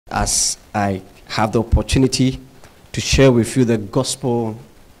as I have the opportunity to share with you the gospel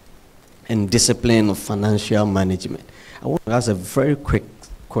and discipline of financial management. I want to ask a very quick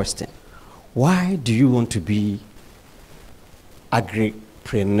question. Why do you want to be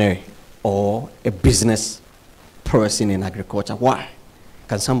agripreneur or a business person in agriculture? Why?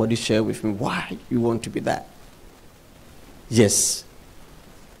 Can somebody share with me why you want to be that? Yes.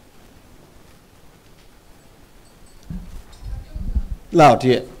 Loud,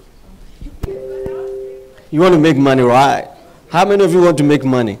 yeah. You want to make money, right? How many of you want to make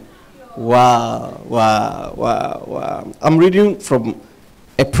money? Wow, wow, wow, wow. I'm reading from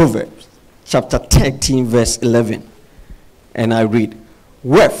a Proverbs, chapter 13, verse 11. And I read,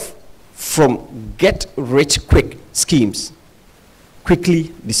 wealth from get-rich-quick schemes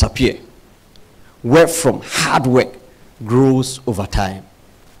quickly disappear. Wealth from hard work grows over time.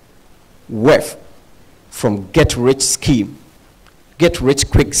 Wealth from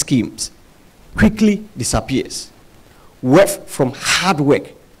get-rich-quick schemes quickly disappears. Wealth from hard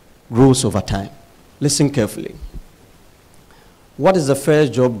work grows over time. Listen carefully. What is the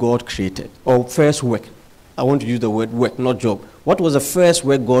first job God created? Or first work? I want to use the word work, not job. What was the first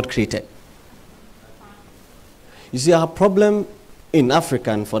work God created? You see, our problem in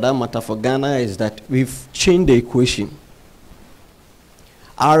Africa, and for that matter for Ghana, is that we've changed the equation.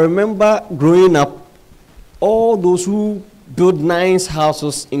 I remember growing up, all those who built nice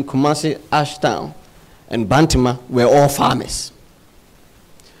houses in Kumasi, Ashtown, and Bantima were all farmers.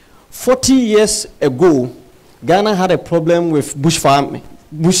 40 years ago, Ghana had a problem with bush farming,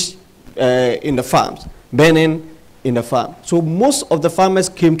 in the farms, burning in the farm. So most of the farmers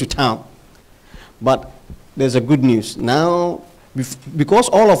came to town. But there's a good news. Now, because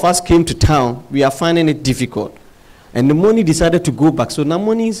all of us came to town, we are finding it difficult. And the money decided to go back. So now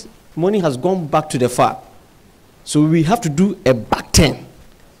money has gone back to the farm. So we have to do a back turn.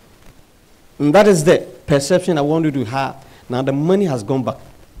 And that is the perception I want you to have. Now the money has gone back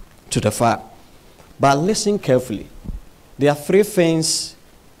to the farm. But listen carefully. There are three things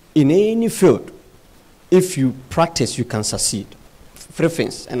in any field. If you practice, you can succeed. Three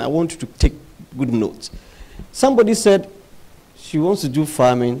things. And I want you to take good notes. Somebody said she wants to do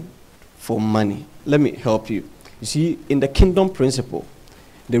farming for money. Let me help you. You see, in the kingdom principle,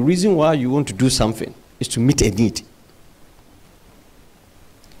 the reason why you want to do something is to meet a need.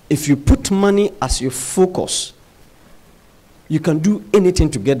 If you put money as your focus, you can do anything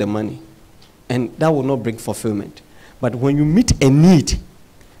to get the money, and that will not bring fulfillment. But when you meet a need,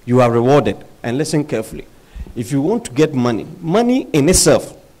 you are rewarded. And listen carefully. If you want to get money, money in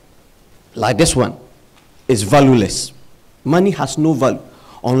itself, like this one, is valueless. Money has no value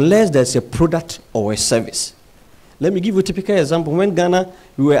unless there's a product or a service. Let me give you a typical example. When Ghana,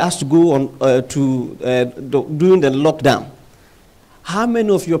 we were asked to go on during the lockdown. How many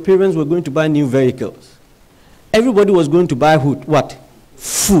of your parents were going to buy new vehicles? Everybody was going to buy what?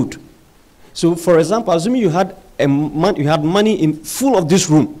 Food. So, for example, assuming you had money in full of this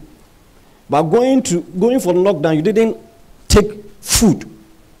room, but going for the lockdown, you didn't take food,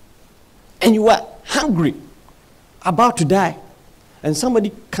 and you were hungry, about to die, and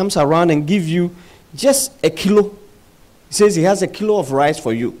somebody comes around and gives you just a kilo. He says he has a kilo of rice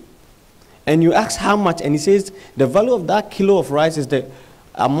for you. And you ask how much, and he says the value of that kilo of rice is the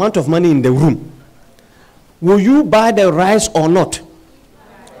amount of money in the room. Will you buy the rice or not?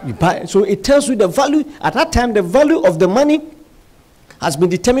 You buy. So it tells you the value. At that time, the value of the money has been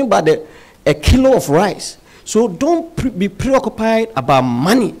determined by a kilo of rice. So don't be preoccupied about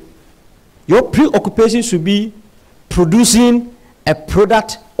money. Your preoccupation should be producing a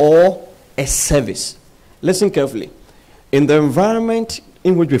product or a service. Listen carefully. In the environment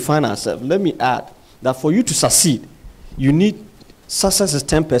in which we find ourselves, let me add that for you to succeed, you need success is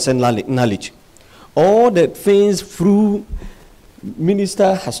 10% knowledge. All the things through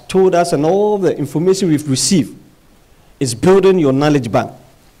minister has told us and all the information we've received is building your knowledge bank.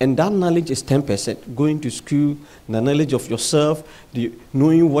 And that knowledge is 10%. Going to school, the knowledge of yourself,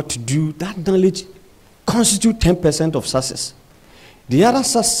 knowing what to do, that knowledge constitutes 10% of success. The other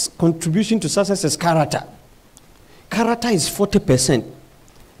contribution to success is character. Character is 40%.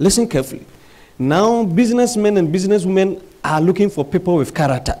 Listen carefully. Now, businessmen and businesswomen are looking for people with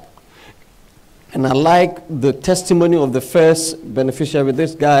character. And I like the testimony of the first beneficiary,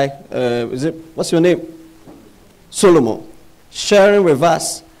 this guy, what's your name? Solomon, sharing with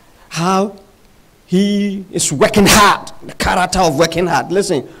us how he is working hard, the character of working hard.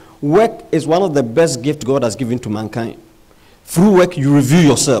 Listen, work is one of the best gifts God has given to mankind. Through work, you review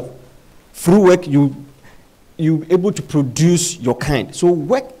yourself. Through work, you're able to produce your kind. So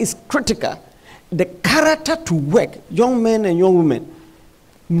work is critical. The character to work, young men and young women,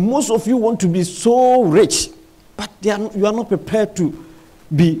 Most of you want to be so rich, but you are not prepared to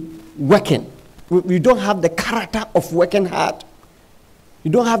be working. You don't have the character of working hard.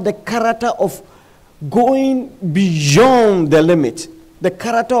 You don't have the character of going beyond the limit. The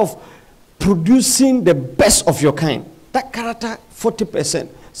character of producing the best of your kind. That character, 40%.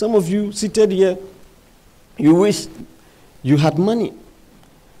 Some of you seated here, you wish you had money.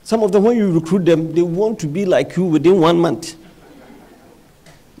 Some of them, when you recruit them, they want to be like you within 1 month.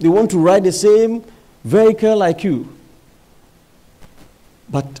 They want to ride the same vehicle like you.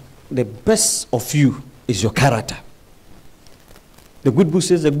 But the best of you is your character. The good book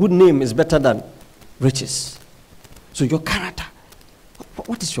says a good name is better than riches. So your character.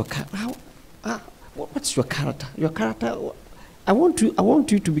 What is your character? What's your character? Your character. I want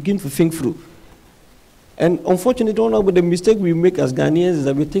you to begin to think through. And unfortunately, don't know, but the mistake we make as Ghanaians is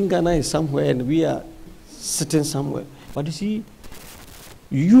that we think Ghana is somewhere and we are sitting somewhere. But you see,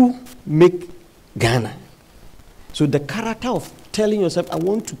 you make Ghana. So the character of telling yourself, I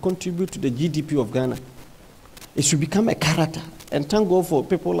want to contribute to the GDP of Ghana, it should become a character. And thank God for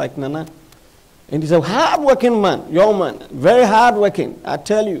people like Nana. And he's a hard-working man, young man, very hard-working, I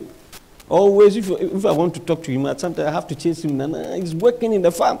tell you. Always, if I want to talk to him, sometimes I have to chase him. Nana, he's working in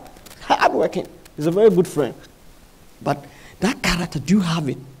the farm, hard-working. He's a very good friend. But that character, do you have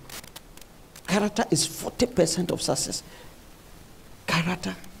it? Character is 40% of success.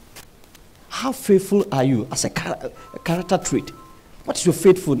 Character. How faithful are you as a character trait? What is your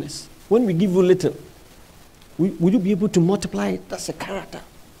faithfulness? When we give you little, will you be able to multiply it? That's a character.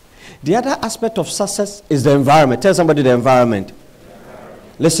 The other aspect of success is the environment. Tell somebody the environment.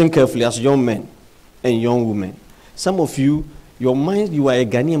 Listen carefully as young men and young women. Some of you, your mind, you are a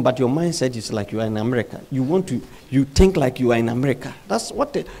Ghanaian, but your mindset is like you are in America. You think like you are in America. That's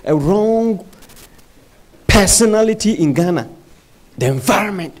what a wrong personality in Ghana. The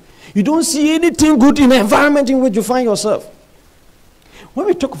environment. You don't see anything good in the environment in which you find yourself. When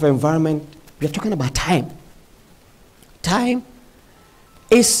we talk of environment, we are talking about time. Time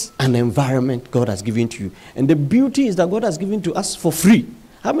is an environment God has given to you. And the beauty is that God has given to us for free.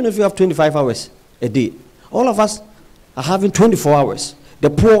 How many of you have 25 hours a day? All of us are having 24 hours. The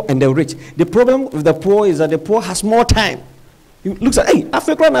poor and the rich. The problem with the poor is that the poor has more time. He looks at, hey,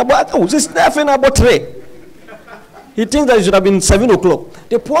 African about, oh, this is nothing about 3. He thinks that it should have been 7 o'clock.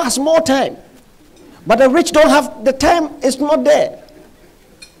 The poor has more time. But the rich don't have, the time is not there.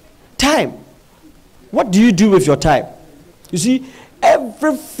 Time. What do you do with your time? You see,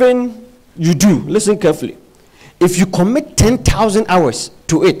 everything you do, listen carefully. If you commit 10,000 hours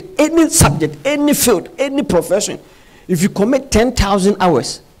to it, any subject, any field, any profession, if you commit 10,000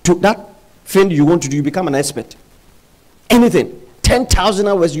 hours to that thing you want to do, you become an expert. Anything. 10,000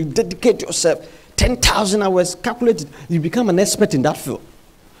 hours, you dedicate yourself. 10,000 hours, calculated, you become an expert in that field.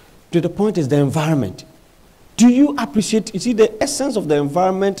 To the point is the environment. Do you appreciate, you see, the essence of the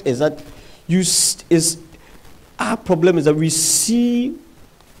environment is that our problem is that we see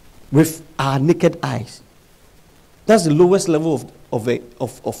with our naked eyes. That's the lowest level of a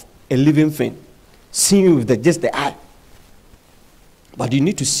living thing. Seeing with just the eye. But you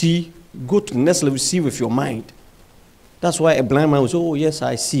need to see, go to the next level, see with your mind. That's why a blind man will say, oh yes,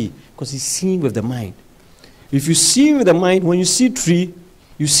 I see. Because he's seeing with the mind. If you see with the mind, when you see tree,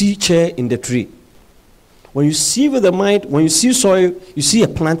 you see chair in the tree. When you see with the mind, when you see soil, you see a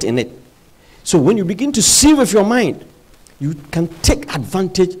plant in it. So when you begin to see with your mind, you can take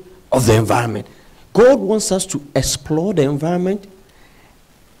advantage of the environment. God wants us to explore the environment,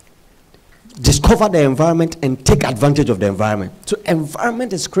 discover the environment, and take advantage of the environment. So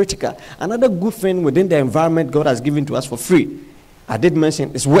environment is critical. Another good thing within the environment God has given to us for free, I did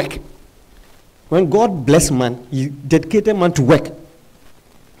mention, is work. When God blessed man, he dedicated man to work.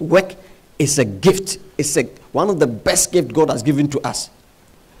 Work is a gift. It's one of the best gifts God has given to us.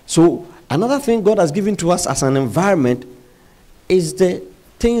 So another thing God has given to us as an environment is the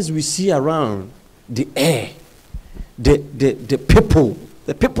things we see around, the air, the people.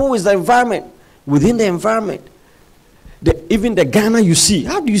 The people is the environment. Within the environment, even the Ghana you see.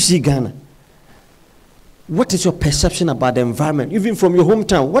 How do you see Ghana? What is your perception about the environment? Even from your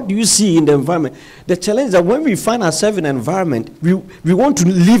hometown, what do you see in the environment? The challenge is that when we find ourselves in an environment, we want to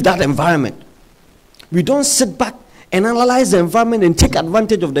leave that environment. We don't sit back and analyze the environment and take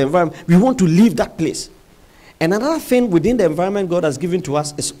advantage of the environment. We want to leave that place. And another thing within the environment God has given to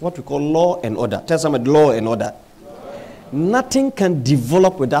us is what we call law and order. Tell somebody, law and order. Nothing can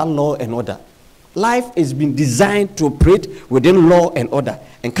develop without law and order. Life has been designed to operate within law and order.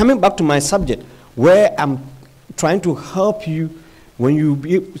 And coming back to my subject, where I'm trying to help you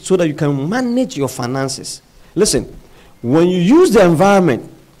so that you can manage your finances. Listen, when you use the environment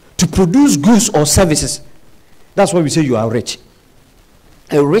to produce goods or services, that's why we say you are rich.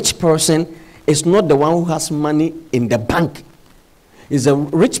 A rich person is not the one who has money in the bank. Is a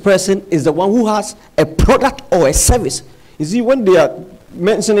rich person is the one who has a product or a service. You see, when they are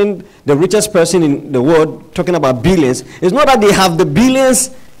mentioning the richest person in the world, talking about billions, it's not that they have the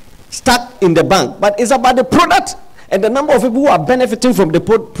billions stuck in the bank, but it's about the product and the number of people who are benefiting from the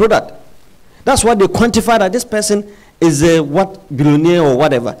product. That's why they quantify that this person is a billionaire or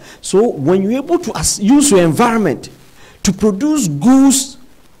whatever. So when you're able to use your environment to produce goods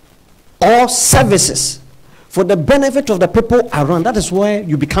or services for the benefit of the people around, that is where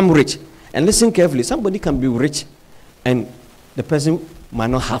you become rich. And listen carefully, somebody can be rich and the person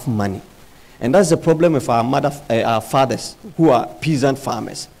might not have money. And that's the problem with our fathers who are peasant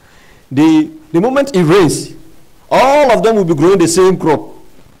farmers. The moment it rains, all of them will be growing the same crop.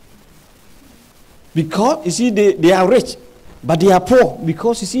 Because, you see, they are rich, but they are poor.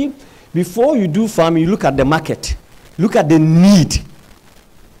 Because, you see, before you do farming, you look at the market. Look at the need.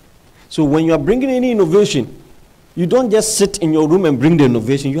 So when you are bringing any innovation, you don't just sit in your room and bring the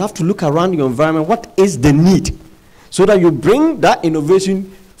innovation. You have to look around your environment. What is the need? So that you bring that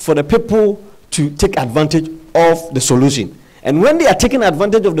innovation for the people to take advantage of the solution. And when they are taking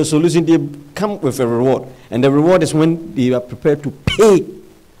advantage of the solution, they come with a reward. And the reward is when they are prepared to pay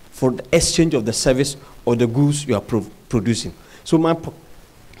for the exchange of the service or the goods you are producing. So my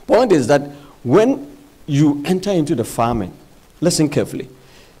point is that when you enter into the farming, listen carefully.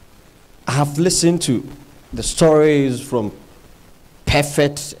 I have listened to the stories from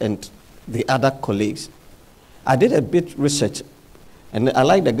Perfect and the other colleagues. I did a bit research, and I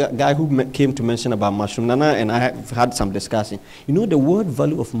like the guy who came to mention about mushroom. Nana and I have had some discussion. You know, the world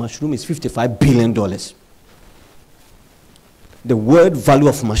value of mushroom is $55 billion. The world value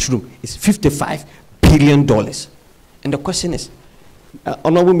of mushroom is $55 billion. And the question is,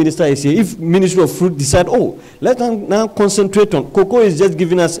 Honorable Minister is here, if Ministry of Fruit decide, let's now concentrate on, cocoa is just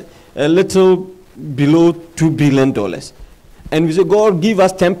giving us a little below $2 billion. And we say, God, give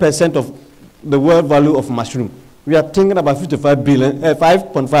us 10% of the world value of mushroom. We are thinking about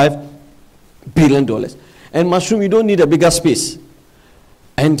 $5.5 billion. And mushroom, you don't need a bigger space.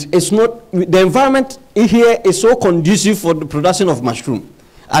 And it's not, the environment here is so conducive for the production of mushroom.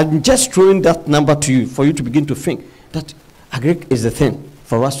 I'm just throwing that number to you for you to begin to think that agric is the thing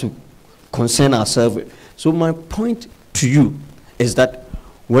for us to concern ourselves with. So my point to you is that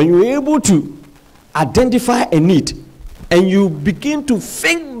when you're able to identify a need and you begin to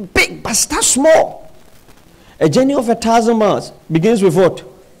think big but start small, a journey of 1,000 miles begins with what?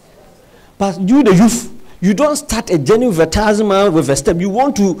 But you, the youth, you don't start a journey of 1,000 miles with a step. You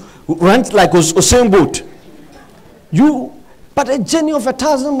want to run like Usain Bolt. But a journey of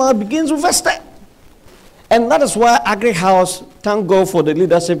 1,000 miles begins with a step. And that is why Agri House, thank God for the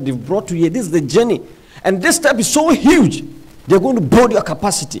leadership they've brought to here. This is the journey. And this step is so huge. They're going to build your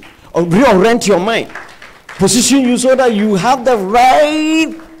capacity or reorient your mind. Position you so that you have the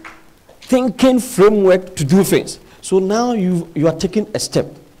right thinking framework to do things. So now you are taking a step.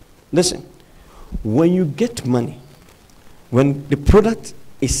 Listen, when you get money, when the product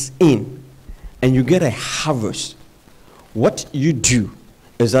is in and you get a harvest, what you do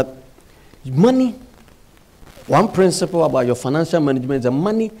is that money, one principle about your financial management is that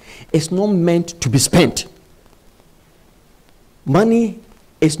money is not meant to be spent. Money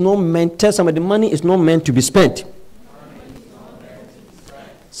is not meant, tell somebody, money is not meant to be spent.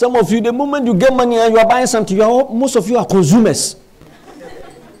 Some of you, the moment you get money and you are buying something, most of you are consumers.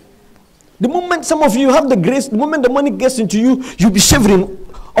 The moment some of you have the grace, the moment the money gets into you, you'll be shivering.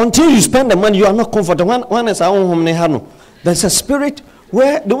 Until you spend the money, you are not comfortable. There's a spirit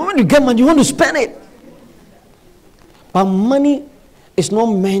where the moment you get money, you want to spend it. But money is not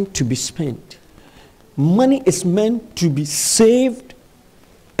meant to be spent. Money is meant to be saved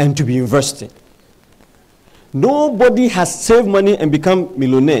and to be invested. Nobody has saved money and become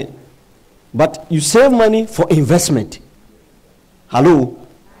millionaire. But you save money for investment. Hello?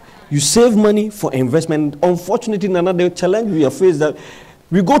 You save money for investment. Unfortunately, another challenge we are faced that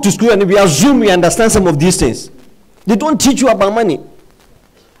we go to school and we assume we understand some of these things. They don't teach you about money.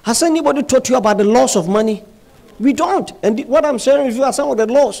 Has anybody taught you about the laws of money? We don't. And what I'm sharing with you are some of the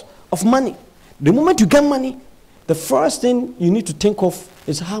laws of money. The moment you get money, the first thing you need to think of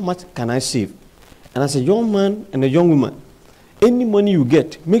is how much can I save? And as a young man and a young woman, any money you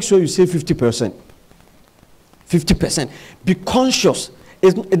get, make sure you save 50%. 50%. Be conscious.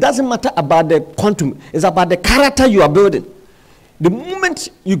 It doesn't matter about the quantum. It's about the character you are building. The moment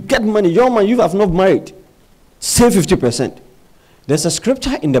you get money, young man, you have not married, save 50%. There's a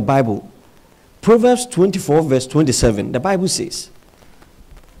scripture in the Bible, Proverbs 24, verse 27. The Bible says,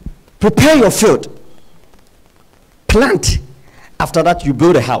 Prepare your field. Plant. After that, you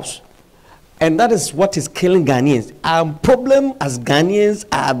build a house. And that is what is killing Ghanaians. Our problem as Ghanaians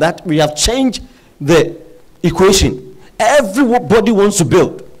are that we have changed the equation. Everybody wants to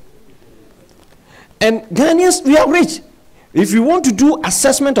build. And Ghanaians, we are rich. If you want to do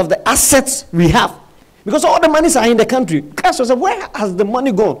assessment of the assets we have, because all the monies are in the country. Customers say, where has the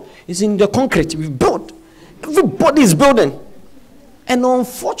money gone? It's in the concrete. We've built. Everybody is building. And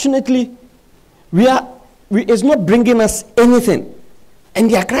unfortunately, it's not bringing us anything. And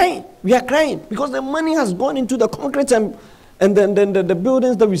they are crying. We are crying because the money has gone into the concrete and then the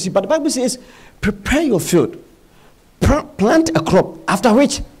buildings that we see. But the Bible says, prepare your field. Plant a crop, after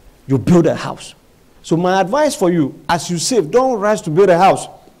which you build a house. So my advice for you, as you save, don't rush to build a house.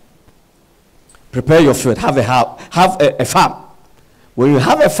 Prepare your field. Have a farm. When you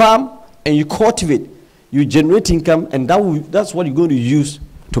have a farm and you cultivate, you generate income, and that's what you're going to use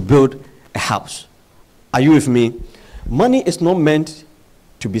to build a house. Are you with me? Money is not meant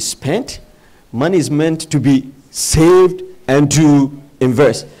to be spent. Money is meant to be saved and to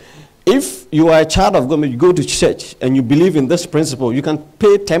invest. If you are a child of God, you go to church and you believe in this principle, you can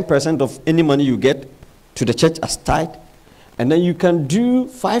pay 10% of any money you get to the church as tithe, and then you can do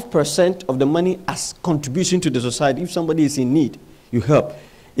 5% of the money as contribution to the society. If somebody is in need, you help.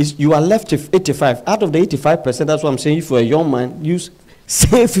 You are left with 85. Out of the 85%, that's what I'm saying, if you're a young man, you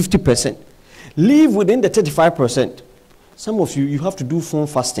save 50%. Live within the 35%. Some of you have to do phone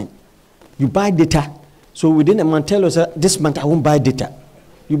fasting. You buy data. So within a month, tell yourself, this month I won't buy data.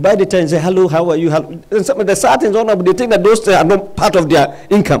 You buy data and say, hello, how are you? And some of the certain they think that those are not part of their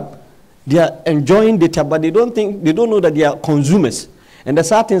income. They are enjoying data, but they don't know that they are consumers. And the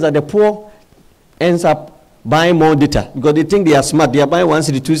sad thing is that the poor ends up buying more data because they think they are smart. They are buying 1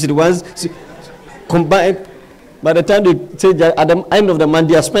 city, 2 city, 1 city, combined. By the time they say that at the end of the month,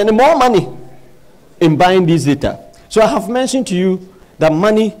 they are spending more money in buying this data. So I have mentioned to you that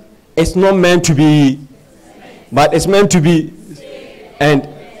money is not meant to be, but it's meant to be. And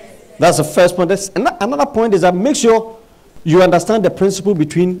that's the first point. Another point is that make sure you understand the principle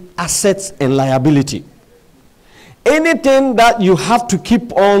between assets and liability. Anything that you have to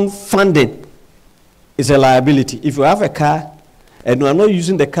keep on funding is a liability. If you have a car and you are not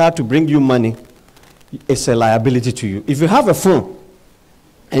using the car to bring you money, it's a liability to you. If you have a phone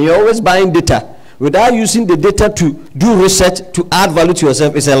and you're always buying data without using the data to do research to add value to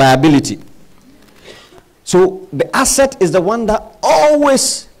yourself, it's a liability. So the asset is the one that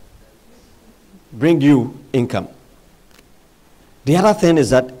always bring you income. The other thing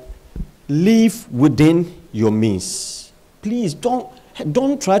is that live within your means. Please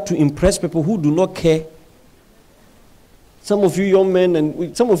don't try to impress people who do not care. Some of you young men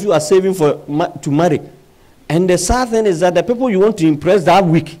and some of you are saving to marry. And the sad thing is that the people you want to impress that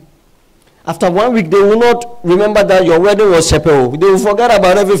week, after 1 week, they will not remember that your wedding was Shepherd. They will forget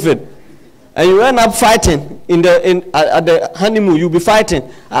about everything. And you end up fighting at the honeymoon. You'll be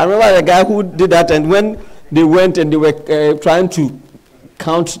fighting. I remember the guy who did that, and when they went and they were trying to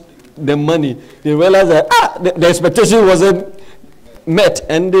count the money, they realized that the expectation wasn't met,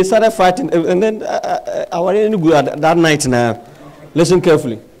 and they started fighting. And then I was really good at that night. Now, listen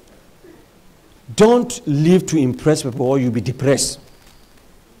carefully. Don't live to impress people, or you'll be depressed.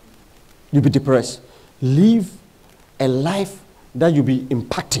 You'll be depressed. Live a life that you'll be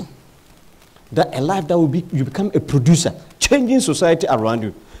impacting. That a life that will be, you become a producer, changing society around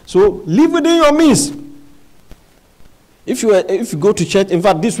you. So live within your means. If you go to church, in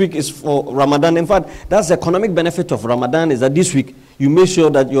fact, this week is for Ramadan. In fact, that's the economic benefit of Ramadan, is that this week you make sure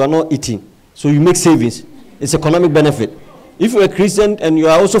that you are not eating. So you make savings. It's economic benefit. If you're a Christian and you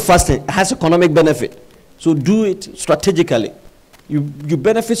are also fasting, it has economic benefit. So do it strategically. You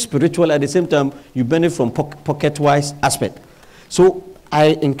benefit spiritually, at the same time, you benefit from pocket-wise aspect. So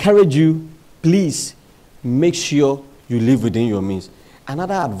I encourage you, please make sure you live within your means.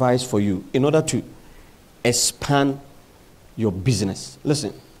 Another advice for you, in order to expand your business.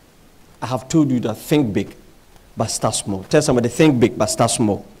 Listen, I have told you that think big, but start small. Tell somebody, think big, but start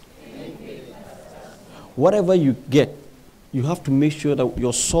small. Whatever you get, you have to make sure that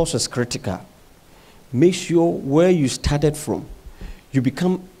your source is critical. Make sure where you started from. You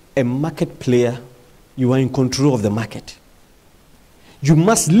become a market player. You are in control of the market. You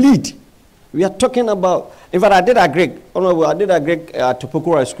must lead. We are talking about, in fact, I did agric at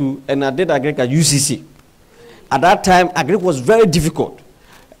Topokora School, and I did agric at UCC. At that time, agric was very difficult.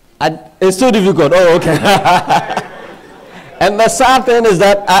 It's still difficult. Oh, okay. And the sad thing is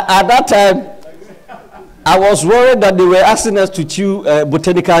that at that time, I was worried that they were asking us to choose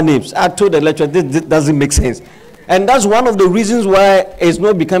botanical names. I told the lecturer, this doesn't make sense. And that's one of the reasons why it's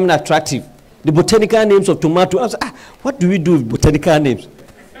not becoming attractive. The botanical names of tomato. I was like, what do we do with botanical names?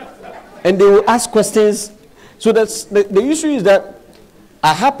 And they will ask questions. So that's the issue is that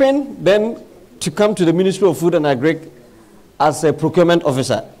I happened then to come to the Ministry of Food and Agric as a procurement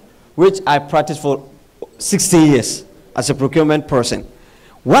officer, which I practiced for 16 years as a procurement person.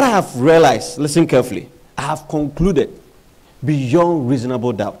 What I have realized, listen carefully, I have concluded beyond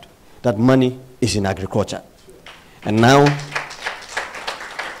reasonable doubt that money is in agriculture. And now,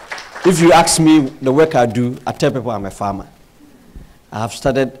 if you ask me the work I do, I tell people I'm a farmer. I have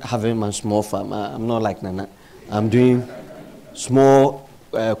started having my small farm. I'm not like Nana. I'm doing small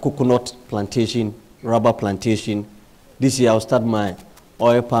coconut plantation, rubber plantation. This year I'll start my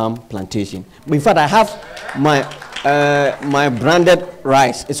oil palm plantation. But in fact, I have my branded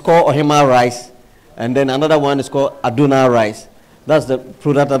rice. It's called Ohima rice. And then another one is called Aduna rice. That's the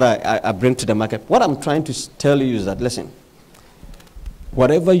product that I bring to the market. What I'm trying to tell you is that, listen,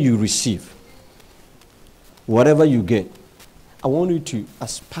 whatever you receive, whatever you get, I want you to,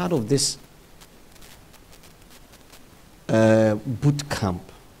 as part of this boot camp,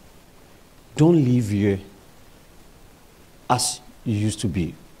 don't leave here as you used to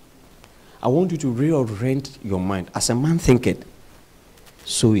be. I want you to reorient your mind. As a man thinketh,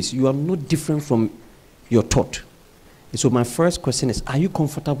 so is. You are not different from your thought. So my first question is, are you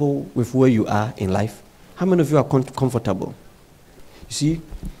comfortable with where you are in life? How many of you are comfortable? You see,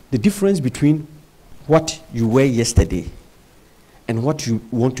 the difference between what you were yesterday and what you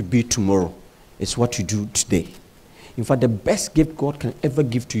want to be tomorrow is what you do today. In fact, the best gift God can ever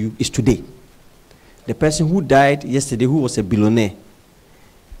give to you is today. The person who died yesterday, who was a billionaire,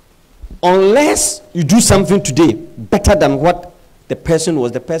 unless you do something today better than what the person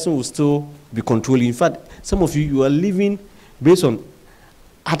was, the person will still be controlling. In fact, some of you, you are living based on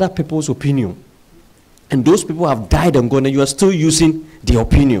other people's opinion. And those people have died and gone, and you are still using their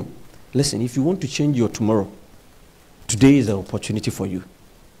opinion. Listen, if you want to change your tomorrow, today is an opportunity for you.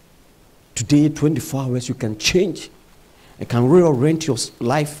 Today, 24 hours, you can change. You can reorient your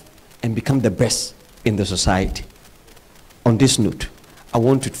life and become the best in the society. On this note, I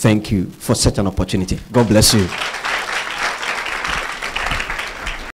want to thank you for such an opportunity. God bless you.